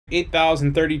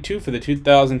8,032 for the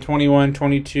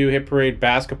 2021-22 Hit Parade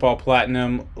Basketball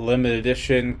Platinum Limited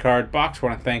Edition card box. I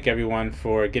want to thank everyone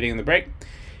for getting in the break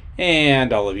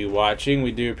and all of you watching.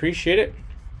 We do appreciate it.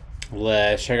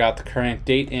 Let's check out the current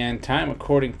date and time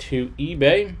according to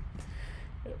eBay.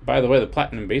 By the way, the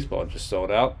Platinum Baseball just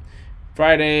sold out.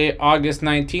 Friday, August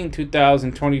 19,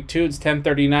 2022. It's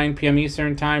 10:39 p.m.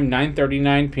 Eastern Time,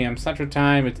 9:39 p.m. Central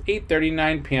Time. It's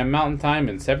 8:39 p.m. Mountain Time,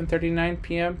 and 7:39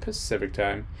 p.m. Pacific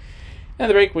Time. And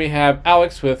the break, we have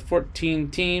Alex with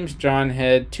 14 teams. John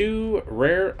had 2.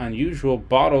 Rare Unusual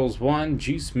Bottles 1.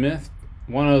 G. Smith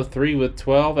 103 with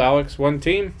 12. Alex, 1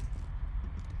 team.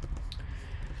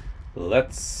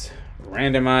 Let's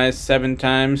randomize 7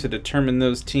 times to determine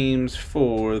those teams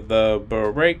for the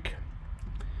break.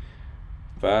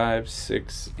 5,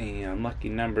 6, and lucky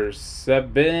number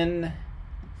 7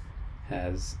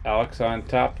 has Alex on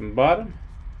top and bottom.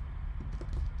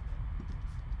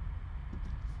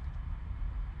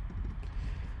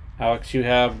 Alex, you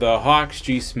have the Hawks,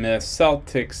 G. Smith,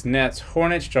 Celtics, Nets,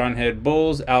 Hornets. John had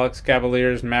Bulls, Alex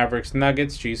Cavaliers, Mavericks,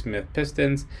 Nuggets, G. Smith,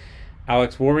 Pistons.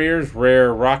 Alex Warriors,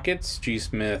 Rare Rockets, G.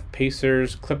 Smith,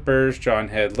 Pacers, Clippers. John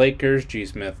had Lakers, G.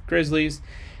 Smith, Grizzlies.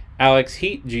 Alex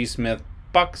Heat, G. Smith,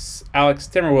 Bucks. Alex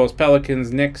Timberwolves,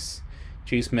 Pelicans, Knicks,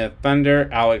 G. Smith, Thunder.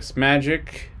 Alex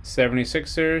Magic,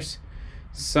 76ers,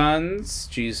 Suns,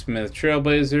 G. Smith,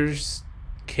 Trailblazers,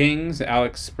 Kings.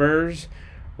 Alex Spurs,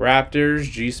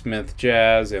 Raptors, G. Smith,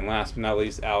 Jazz, and last but not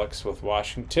least, Alex with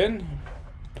Washington.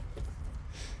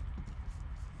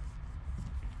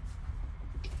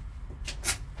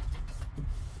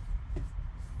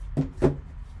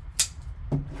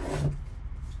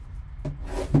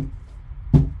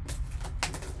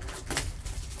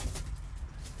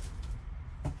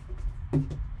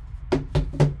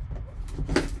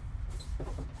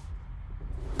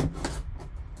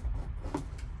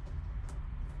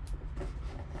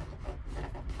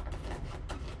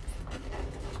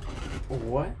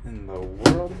 What in the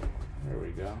world? There we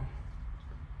go.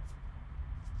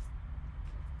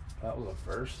 That was a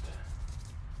first.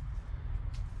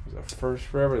 It was a first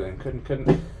for everything.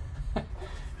 Couldn't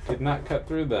could not cut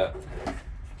through that.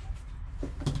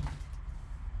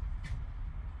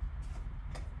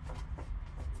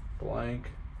 Blank.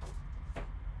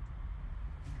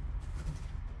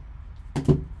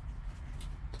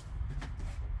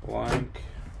 Blank.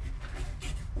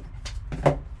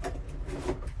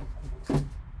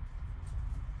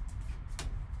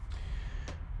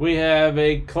 We have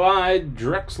a Clyde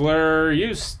Drexler,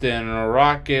 Houston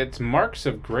Rockets, Marks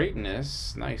of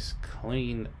Greatness. Nice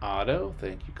clean auto.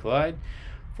 Thank you, Clyde.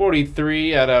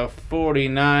 43 out of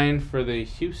 49 for the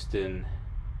Houston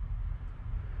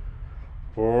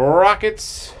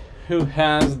Rockets. Who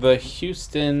has the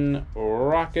Houston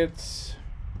Rockets?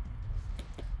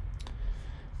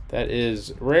 That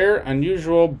is Rare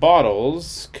Unusual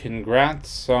Bottles.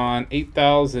 Congrats on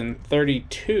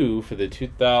 8,032 for the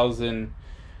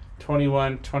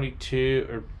 2021-22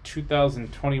 or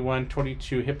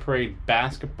 2021-22 Hit Parade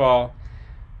Basketball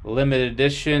Limited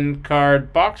Edition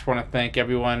card box. Want to thank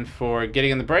everyone for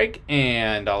getting in the break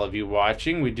and all of you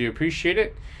watching. We do appreciate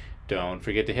it. Don't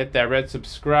forget to hit that red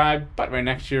subscribe button right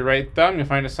next to your right thumb. You'll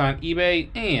find us on eBay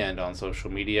and on social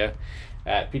media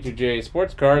at P2J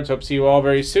Sports Cards. Hope to see you all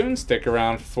very soon. Stick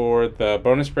around for the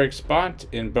bonus break spot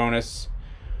in bonus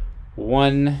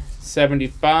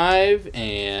 175,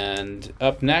 and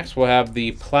up next we'll have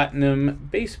the Platinum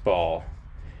Baseball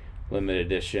Limited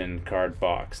Edition card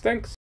box. Thanks.